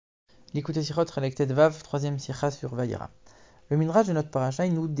L'écoutez Sirot, Relektet Vav, troisième Sikha sur Vayera. Le Midrash de notre paracha,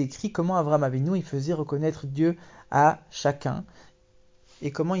 il nous décrit comment Avraham Avinu il faisait reconnaître Dieu à chacun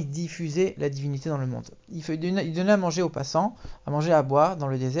et comment il diffusait la divinité dans le monde. Il donnait à manger aux passants, à manger à boire dans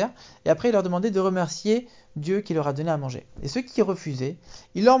le désert, et après il leur demandait de remercier Dieu qui leur a donné à manger. Et ceux qui refusaient,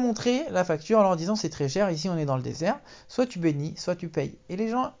 il leur montrait la facture en leur disant c'est très cher, ici on est dans le désert, soit tu bénis, soit tu payes. Et les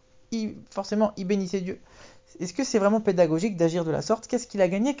gens, forcément, ils bénissaient Dieu. Est-ce que c'est vraiment pédagogique d'agir de la sorte? Qu'est-ce qu'il a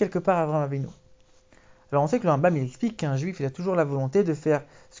gagné quelque part Avraham Avinu? Alors on sait que le Rambam il explique qu'un juif il a toujours la volonté de faire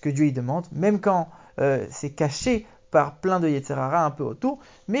ce que Dieu lui demande, même quand c'est caché par plein de Yetzirara un peu autour,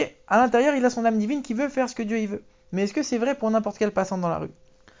 mais à l'intérieur il a son âme divine qui veut faire ce que Dieu il veut. Mais est-ce que c'est vrai pour n'importe quel passant dans la rue?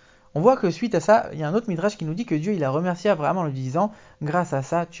 On voit que suite à ça, il y a un autre midrash qui nous dit que Dieu il a remercié Abraham en lui disant grâce à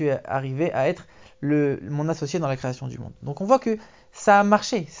ça tu es arrivé à être mon associé dans la création du monde. Donc on voit que ça a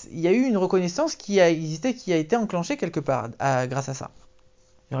marché. Il y a eu une reconnaissance qui a existé, qui a été enclenchée quelque part grâce à ça.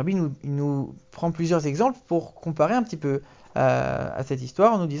 Le Rabbi nous prend plusieurs exemples pour comparer un petit peu à cette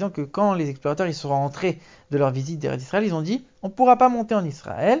histoire en nous disant que quand les explorateurs ils sont rentrés de leur visite d'Israël, ils ont dit on ne pourra pas monter en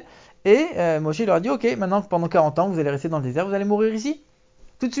Israël. Et Moshe leur a dit ok, maintenant pendant 40 ans vous allez rester dans le désert, vous allez mourir ici.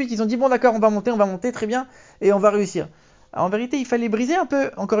 Tout de suite ils ont dit bon d'accord, on va monter très bien et on va réussir. Alors, en vérité il fallait briser un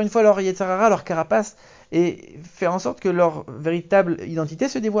peu, encore une fois, leur Yetzirara, leur carapace et faire en sorte que leur véritable identité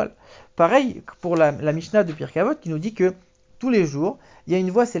se dévoile. Pareil pour la Mishnah de Pirkei Avot qui nous dit que tous les jours, il y a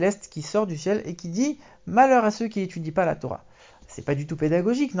une voix céleste qui sort du ciel et qui dit « Malheur à ceux qui n'étudient pas la Torah ». C'est pas du tout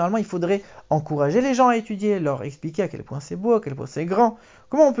pédagogique. Normalement, il faudrait encourager les gens à étudier, leur expliquer à quel point c'est beau, à quel point c'est grand.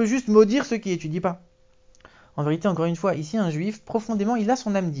 Comment on peut juste maudire ceux qui n'étudient pas? En vérité, encore une fois, ici, un juif, profondément, il a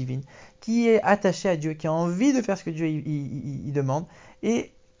son âme divine, qui est attaché à Dieu, qui a envie de faire ce que Dieu il demande.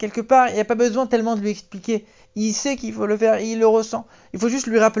 Et quelque part, il n'y a pas besoin tellement de lui expliquer. Il sait qu'il faut le faire, il le ressent. Il faut juste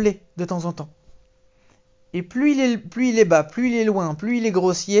lui rappeler de temps en temps. Et plus il est bas, plus il est loin, plus il est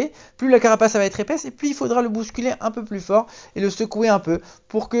grossier, plus la carapace va être épaisse, et plus il faudra le bousculer un peu plus fort et le secouer un peu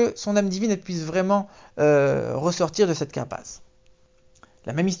pour que son âme divine puisse vraiment ressortir de cette carapace.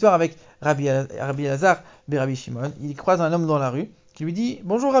 La même histoire avec Rabbi Elazar Rabbi Shimon. Il croise un homme dans la rue qui lui dit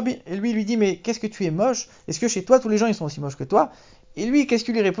bonjour Rabbi, et lui il lui dit mais qu'est-ce que tu es moche? Est-ce que chez toi tous les gens ils sont aussi moches que toi? Et lui qu'est-ce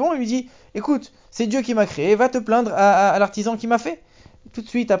qu'il lui répond? Il lui dit écoute, c'est Dieu qui m'a créé, va te plaindre à l'artisan qui m'a fait. Tout de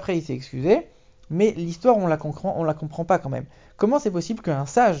suite après il s'est excusé. Mais l'histoire, on la comprend pas quand même. Comment c'est possible qu'un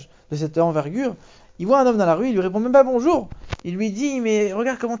sage de cette envergure, il voit un homme dans la rue, il lui répond même pas bonjour. Il lui dit, mais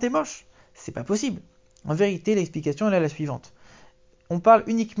regarde comment t'es moche. C'est pas possible. En vérité, l'explication elle est la suivante. On parle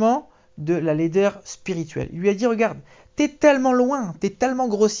uniquement de la laideur spirituelle. Il lui a dit, regarde, t'es tellement loin, t'es tellement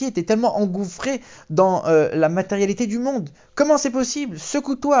grossier, t'es tellement engouffré dans la matérialité du monde. Comment c'est possible?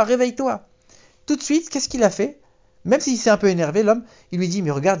 Secoue-toi, réveille-toi. Tout de suite, qu'est-ce qu'il a fait? Même s'il s'est un peu énervé, l'homme, il lui dit,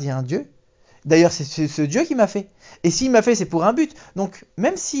 mais regarde, il y a un Dieu. D'ailleurs, c'est ce Dieu qui m'a fait. Et s'il m'a fait, c'est pour un but. Donc,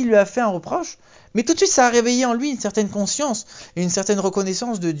 même s'il lui a fait un reproche, mais tout de suite, ça a réveillé en lui une certaine conscience et une certaine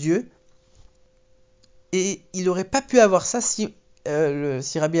reconnaissance de Dieu. Et il n'aurait pas pu avoir ça si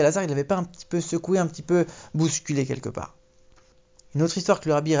Rabbi Elazar, il n'avait pas un petit peu secoué, un petit peu bousculé quelque part. Une autre histoire que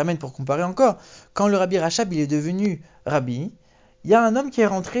le Rabbi ramène pour comparer encore. Quand le Rabbi Rachab, il est devenu Rabbi, il y a un homme qui est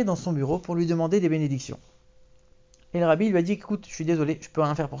rentré dans son bureau pour lui demander des bénédictions. Et le Rabbi lui a dit, écoute, je suis désolé, je peux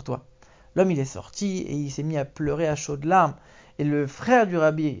rien faire pour toi. L'homme il est sorti et il s'est mis à pleurer à chaudes larmes. Et le frère du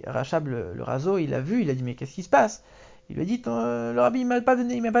Rabbi Rachab, le Razo, il a vu, il a dit mais qu'est-ce qui se passe? Il lui a dit le Rabbi il m'a pas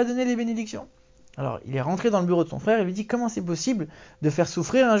donné les bénédictions. Alors il est rentré dans le bureau de son frère et lui dit comment c'est possible de faire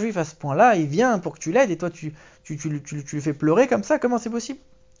souffrir un juif à ce point-là? Il vient pour que tu l'aides et toi tu le fais pleurer comme ça, comment c'est possible?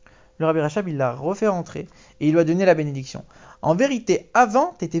 Le Rabbi Rachab il l'a refait rentrer et il lui a donné la bénédiction. En vérité,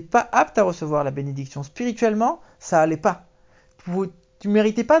 avant, tu n'étais pas apte à recevoir la bénédiction. Spirituellement, ça allait pas. Tu ne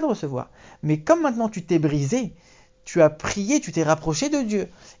méritais pas de recevoir. Mais comme maintenant tu t'es brisé, tu as prié, tu t'es rapproché de Dieu,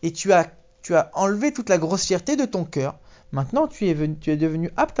 et tu as enlevé toute la grossièreté de ton cœur, maintenant tu es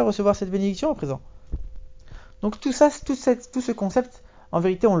devenu apte à recevoir cette bénédiction à présent. Donc tout ça, tout ce concept, en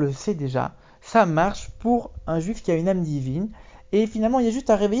vérité on le sait déjà, ça marche pour un juif qui a une âme divine, et finalement il y a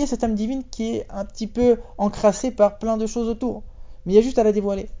juste à réveiller cette âme divine qui est un petit peu encrassée par plein de choses autour. Mais il y a juste à la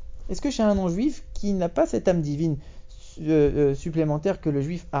dévoiler. Est-ce que chez un non-juif qui n'a pas cette âme divine supplémentaire que le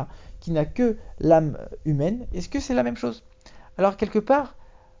juif a, qui n'a que l'âme humaine, est-ce que c'est la même chose? Alors quelque part,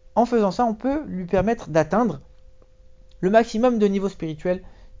 en faisant ça, on peut lui permettre d'atteindre le maximum de niveau spirituel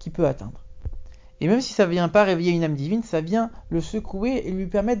qu'il peut atteindre. Et même si ça ne vient pas réveiller une âme divine, ça vient le secouer et lui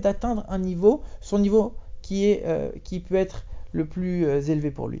permettre d'atteindre son niveau qui peut être le plus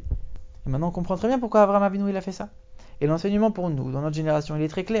élevé pour lui. Et maintenant on comprend très bien pourquoi Abraham Avinu il a fait ça. Et l'enseignement pour nous, dans notre génération, il est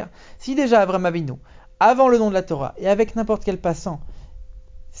très clair. Si déjà Abraham Avinu, avant le don de la Torah, et avec n'importe quel passant,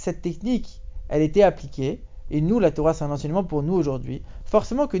 cette technique, elle était appliquée, et nous, la Torah, c'est un enseignement pour nous aujourd'hui,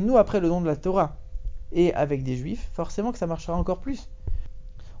 forcément que nous, après le don de la Torah, et avec des juifs, forcément que ça marchera encore plus.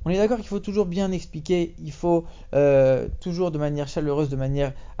 On est d'accord qu'il faut toujours bien expliquer, il faut toujours de manière chaleureuse, de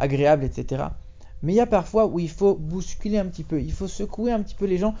manière agréable, etc. Mais il y a parfois où il faut bousculer un petit peu, il faut secouer un petit peu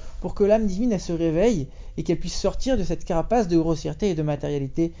les gens pour que l'âme divine elle se réveille et qu'elle puisse sortir de cette carapace de grossièreté et de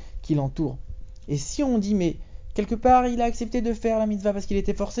matérialité qui l'entoure. Et si on dit mais quelque part il a accepté de faire la mitzvah parce qu'il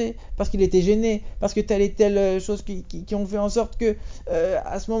était forcé, parce qu'il était gêné, parce que telle et telle chose qui ont fait en sorte que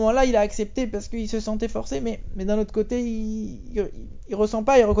à ce moment-là il a accepté parce qu'il se sentait forcé, mais d'un autre côté il ressent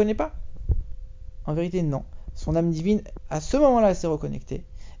pas, il reconnaît pas. En vérité non. Son âme divine à ce moment-là elle s'est reconnectée.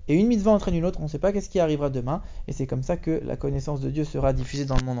 Et une mitzvah entraîne une autre, on ne sait pas qu'est-ce qui arrivera demain, et c'est comme ça que la connaissance de Dieu sera diffusée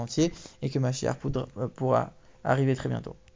dans le monde entier, et que Mashiach pourra arriver très bientôt.